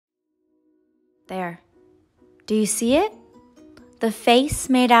There. Do you see it? The face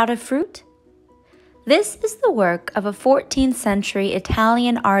made out of fruit? This is the work of a 14th century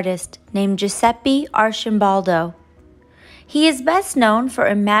Italian artist named Giuseppe Arcimboldo. He is best known for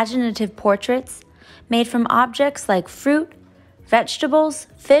imaginative portraits made from objects like fruit, vegetables,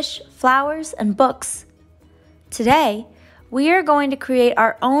 fish, flowers, and books. Today, we are going to create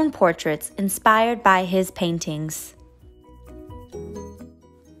our own portraits inspired by his paintings.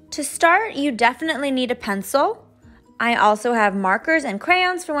 To start, you definitely need a pencil. I also have markers and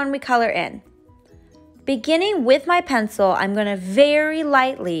crayons for when we color in. Beginning with my pencil, I'm going to very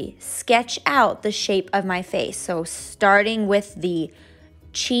lightly sketch out the shape of my face. So starting with the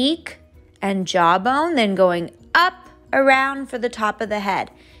cheek and jawbone, then going up around for the top of the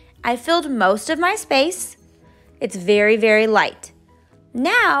head. I filled most of my space. It's very, very light.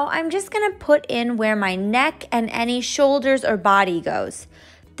 Now I'm just going to put in where my neck and any shoulders or body goes.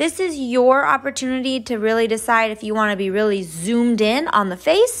 This is your opportunity to really decide if you want to be really zoomed in on the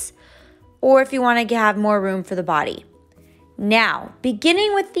face or if you want to have more room for the body. Now,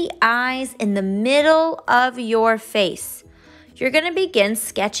 beginning with the eyes in the middle of your face, you're going to begin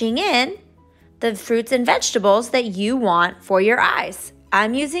sketching in the fruits and vegetables that you want for your eyes.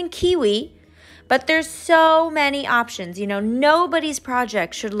 I'm using kiwi, but there's so many options. You know, nobody's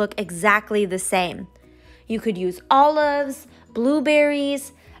project should look exactly the same. You could use olives,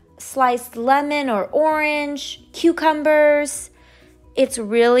 blueberries, sliced lemon or orange, cucumbers. It's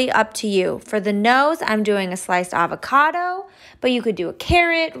really up to you. For the nose, I'm doing a sliced avocado, but you could do a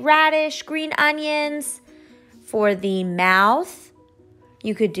carrot, radish, green onions. For the mouth,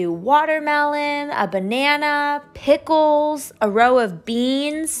 you could do watermelon, a banana, pickles, a row of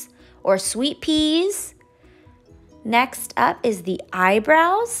beans, or sweet peas. Next up is the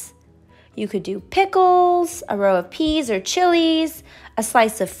eyebrows. You could do pickles, a row of peas or chilies, a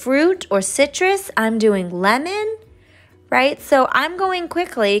slice of fruit or citrus. I'm doing lemon. Right? So I'm going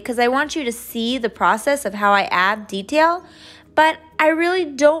quickly because I want you to see the process of how I add detail, but I really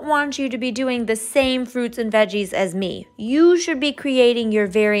don't want you to be doing the same fruits and veggies as me. You should be creating your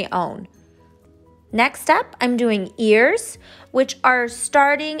very own. Next up, I'm doing ears, which are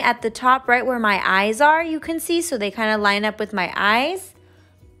starting at the top right where my eyes are, you can see, so they kind of line up with my eyes.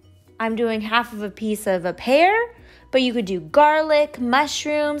 I'm doing half of a piece of a pear, but you could do garlic,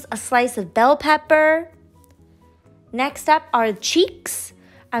 mushrooms, a slice of bell pepper. Next up are cheeks.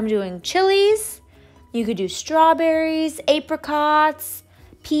 I'm doing chilies. You could do strawberries, apricots,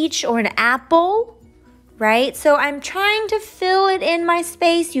 peach, or an apple, right? So I'm trying to fill it in my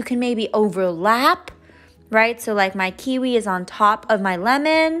space. You can maybe overlap, right? So like my kiwi is on top of my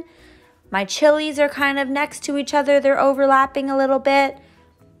lemon. My chilies are kind of next to each other. They're overlapping a little bit.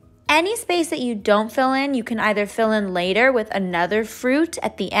 Any space that you don't fill in, you can either fill in later with another fruit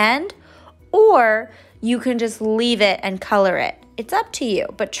at the end, or you can just leave it and color it. It's up to you,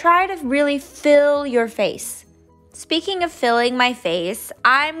 but try to really fill your face. Speaking of filling my face,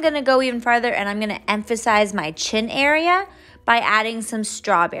 I'm gonna go even farther and I'm gonna emphasize my chin area by adding some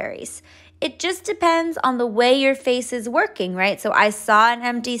strawberries. It just depends on the way your face is working, right? So I saw an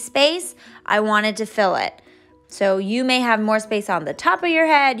empty space, I wanted to fill it. So you may have more space on the top of your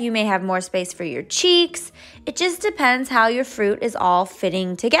head, you may have more space for your cheeks. It just depends how your fruit is all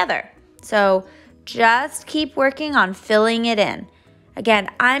fitting together. So just keep working on filling it in. Again,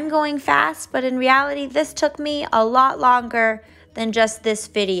 I'm going fast, but in reality, this took me a lot longer than just this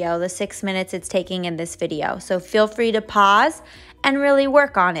video, the 6 minutes it's taking in this video. So feel free to pause and really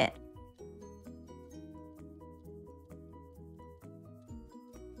work on it.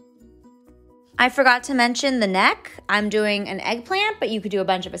 I forgot to mention the neck. I'm doing an eggplant, but you could do a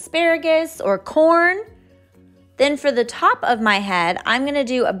bunch of asparagus or corn. Then for the top of my head, I'm gonna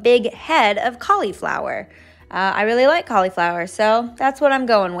do a big head of cauliflower. I really like cauliflower, so that's what I'm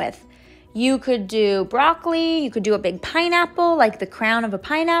going with. You could do broccoli, you could do a big pineapple, like the crown of a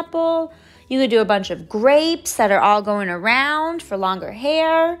pineapple. You could do a bunch of grapes that are all going around for longer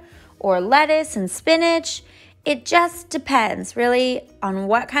hair, or lettuce and spinach. It just depends really on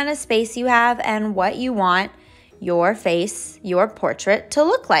what kind of space you have and what you want your face, your portrait to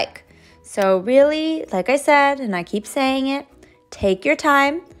look like. So really, like I said, and I keep saying it, take your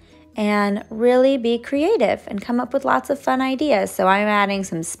time and really be creative and come up with lots of fun ideas. So I'm adding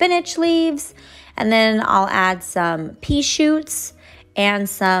some spinach leaves, and then I'll add some pea shoots and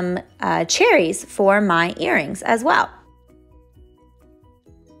some cherries for my earrings as well.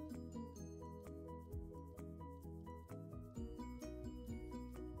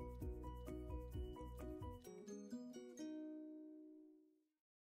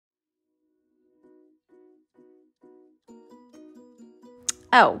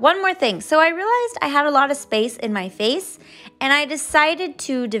 Oh, one more thing. So I realized I had a lot of space in my face, and I decided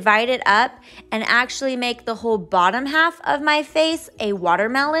to divide it up and actually make the whole bottom half of my face a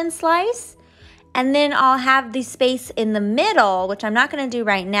watermelon slice. And then I'll have the space in the middle, which I'm not going to do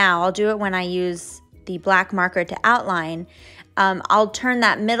right now. I'll do it when I use the black marker to outline. I'll turn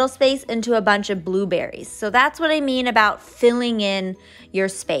that middle space into a bunch of blueberries. So that's what I mean about filling in your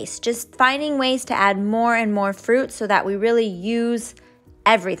space. Just finding ways to add more and more fruit so that we really use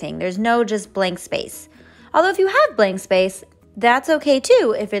everything. There's no just blank space. Although if you have blank space, that's okay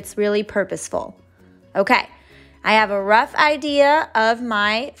too if it's really purposeful. Okay, I have a rough idea of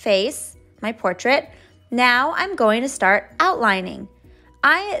my face, my portrait. Now I'm going to start outlining.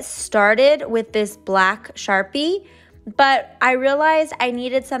 I started with this black Sharpie, but I realized I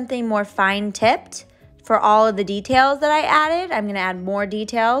needed something more fine-tipped for all of the details that I added. I'm going to add more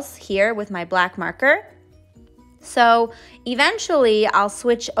details here with my black marker. So eventually I'll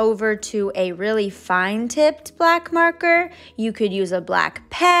switch over to a really fine-tipped black marker. You could use a black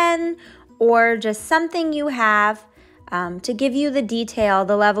pen or just something you have to give you the detail,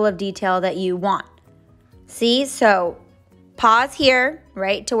 the level of detail that you want. See, so pause here,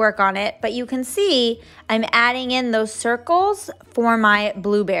 right, to work on it, but you can see I'm adding in those circles for my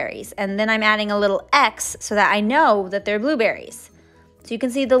blueberries, and then I'm adding a little X so that I know that they're blueberries. So you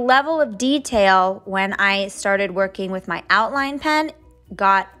can see the level of detail when I started working with my outline pen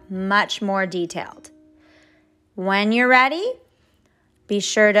got much more detailed. When you're ready, be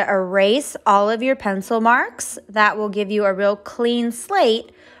sure to erase all of your pencil marks. That will give you a real clean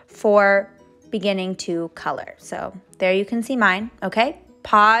slate for beginning to color. So there you can see mine, okay?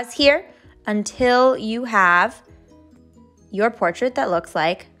 Pause here until you have your portrait that looks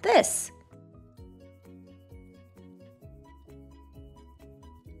like this.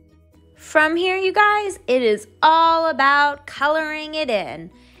 From here, you guys, it is all about coloring it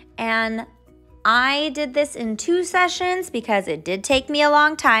in. And I did this in 2 sessions because it did take me a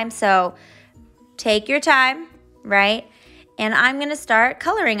long time. So take your time, right? And I'm going to start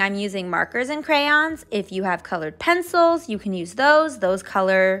coloring. I'm using markers and crayons. If you have colored pencils, you can use those. Those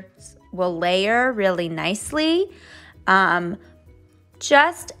colors will layer really nicely.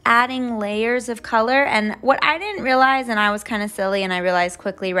 Just adding layers of color. And what I didn't realize, and I was kind of silly and I realized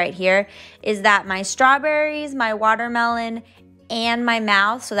quickly right here, is that my strawberries, my watermelon, and my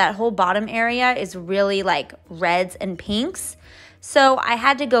mouth, so that whole bottom area is really like reds and pinks. So I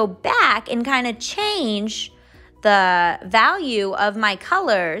had to go back and kind of change the value of my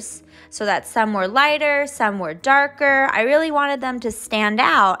colors so that some were lighter, some were darker. I really wanted them to stand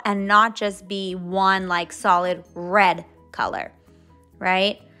out and not just be one like solid red color.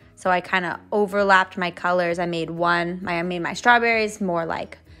 Right? So I kind of overlapped my colors. I made my strawberries more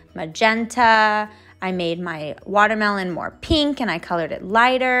like magenta. I made my watermelon more pink and I colored it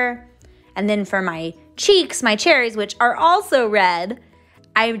lighter. And then for my cheeks, my cherries, which are also red,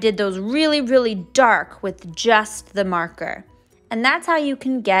 I did those really, really dark with just the marker. And that's how you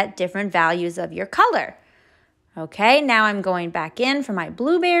can get different values of your color. Okay, now I'm going back in for my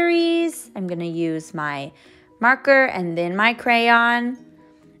blueberries. I'm going to use my marker and then my crayon,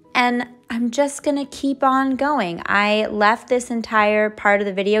 and I'm just gonna keep on going. I left this entire part of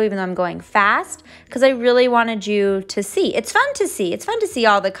the video, even though I'm going fast, because I really wanted you to see. It's fun to see. It's fun to see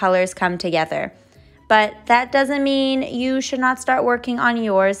all the colors come together. But that doesn't mean you should not start working on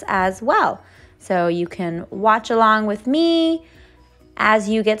yours as well. So you can watch along with me as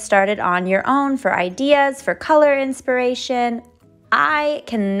you get started on your own for ideas, for color inspiration. I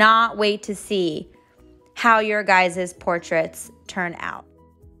cannot wait to see how your guys' portraits turn out.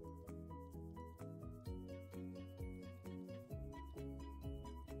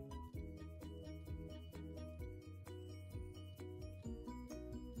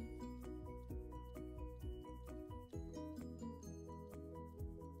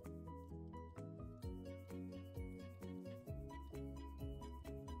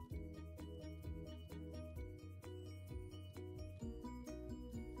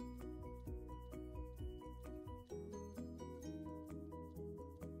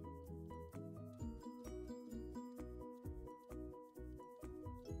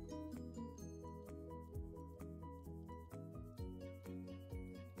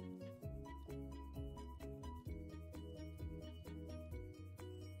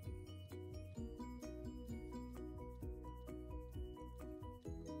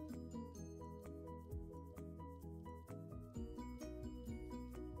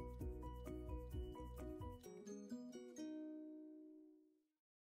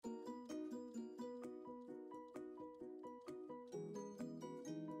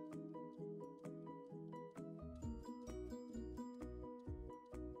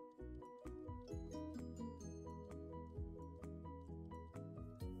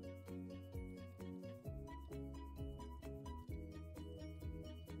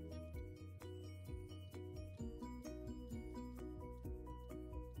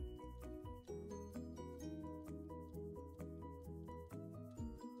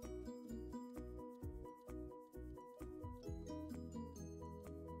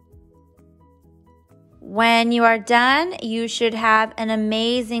 When you are done, you should have an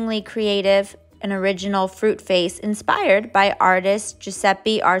amazingly creative and original fruit face inspired by artist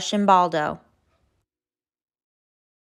Giuseppe Arcimboldo.